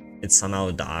it somehow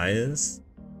dies.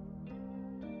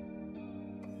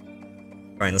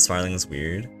 Right, the Spiraling is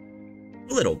weird.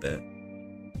 A little bit.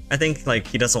 I think, like,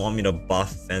 he doesn't want me to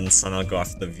buff and somehow go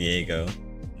after the Viego.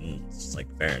 It's just, like,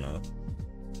 fair enough.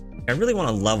 I really want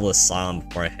to level a Scion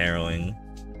before I Harrowing.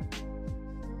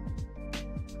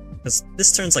 Because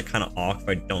this turn's, like, kind of off if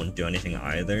I don't do anything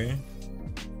either.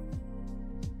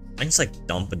 I can just, like,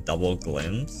 dump a double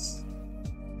Glimpse.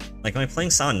 Like, am I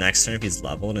playing Scion next turn if he's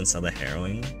leveled instead of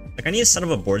Harrowing? Like, I need to set up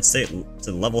a board state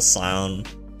to level Scion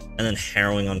and then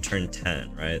Harrowing on turn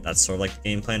 10, right? That's sort of like the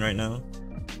game plan right now.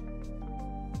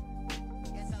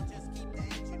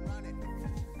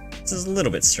 This is a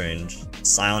little bit strange.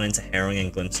 Scion into Harrowing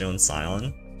and Glimpse on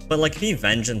Scion. But, like, if he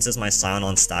Vengeances my Scion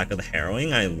on stack of the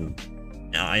Harrowing,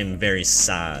 I am very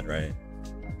sad, right?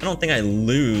 I don't think I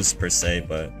lose, per se,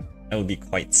 but I would be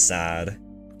quite sad.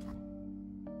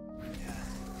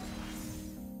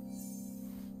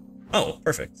 Oh,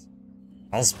 perfect.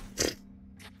 Oh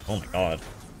my god.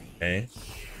 Okay.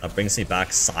 That brings me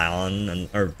back Scion,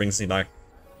 or brings me back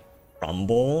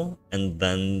Rumble, and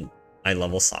then I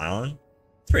level Scion.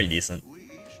 It's pretty decent.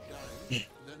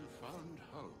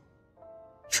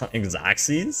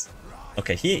 Xaxes?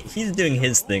 Okay, he's doing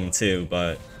his thing too,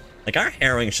 but like our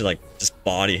Harrowing should like just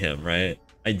body him, right?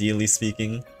 Ideally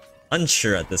speaking.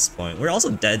 Unsure at this point. We're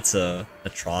also dead to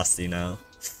Atrocity now.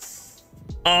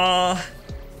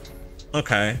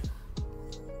 Okay.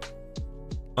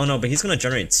 Oh no, but he's gonna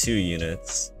generate 2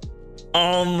 units.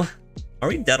 Are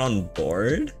we dead on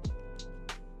board?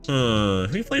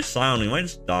 If we play Scion, we might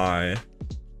just die.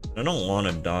 I don't want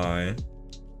to die.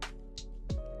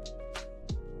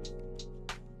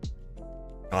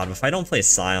 God, if I don't play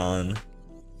Scion...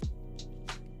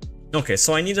 Okay,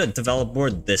 so I need to develop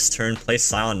board this turn, play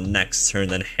Scion next turn,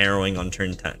 then Harrowing on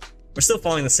turn 10. We're still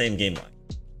following the same game line.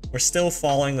 We're still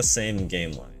following the same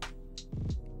game line.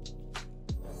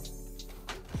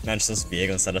 Match this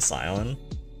Viego instead of Scion?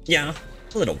 Yeah,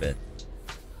 a little bit.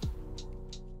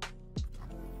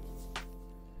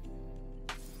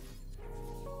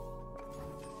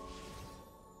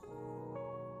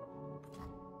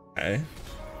 Okay.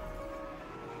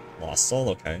 Lost Soul,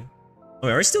 okay. Oh,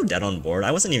 are we still dead on board?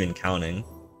 I wasn't even counting,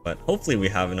 but hopefully we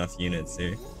have enough units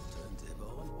here.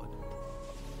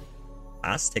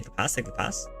 Pass? Take the pass, take the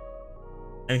pass.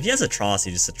 I mean, if he has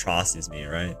Atrocity, he just Atrocities me,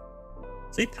 right?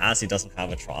 So he pass, he doesn't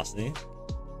have Atrocity.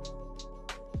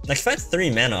 Like, if I had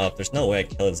 3 mana up, there's no way I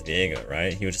kill his Viego,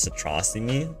 right? He would just Atrocity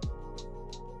me.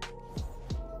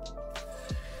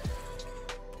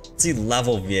 Does he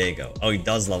level Viego? Oh, he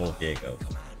does level Viego.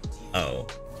 Oh.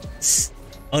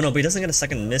 Oh no, but he doesn't get a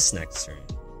second miss next turn.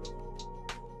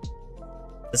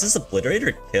 Does this obliterate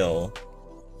or kill?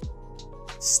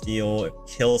 Steal,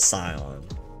 kill Scion.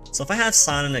 So if I have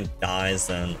Scion and it dies,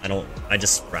 then I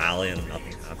just rally and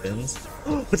nothing happens.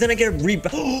 But then I get a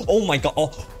rebound. Oh my god.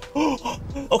 Oh.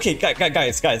 Okay,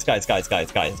 guys.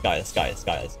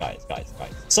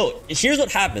 So here's what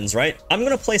happens, right? I'm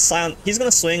gonna play Scion. He's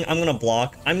gonna swing. I'm gonna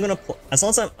block. I'm gonna as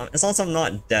long as I'm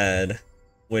not dead,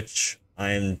 which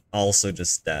I'm also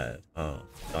just dead. Oh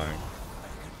darn.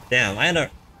 Damn.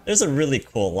 There's a really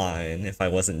cool line if I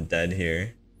wasn't dead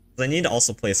here. I need to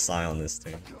also play Scion this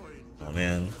turn. Oh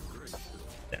man.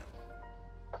 Damn.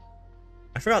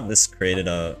 I forgot this created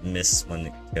a miss when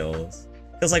it kills.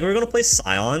 Because like we're gonna play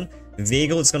Scion,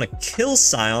 Viego is gonna kill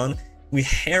Scion, we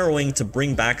Harrowing to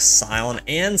bring back Scion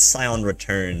and Scion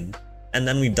returned, and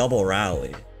then we double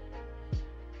rally.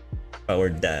 But we're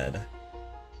dead.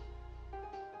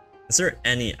 Is there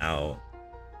any out?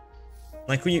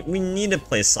 Like we need to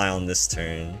play Scion this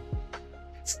turn.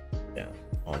 Yeah.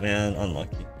 Oh man,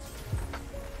 unlucky.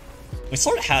 We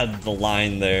sort of had the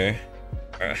line there.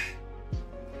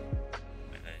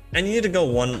 I needed to go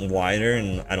one wider,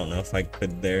 and I don't know if I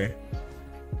could there.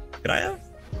 Could I have?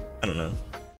 I don't know.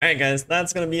 Alright guys,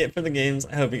 that's gonna be it for the games.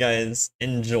 I hope you guys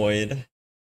enjoyed.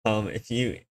 If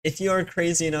you are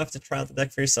crazy enough to try out the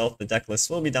deck for yourself, the deck list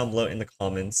will be down below in the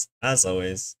comments, as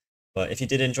always. But if you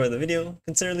did enjoy the video,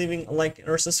 consider leaving a like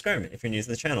or subscribe if you're new to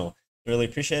the channel. I really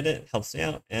appreciate it, helps me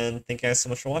out, and thank you guys so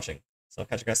much for watching. So I'll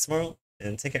catch you guys tomorrow,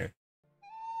 and take care.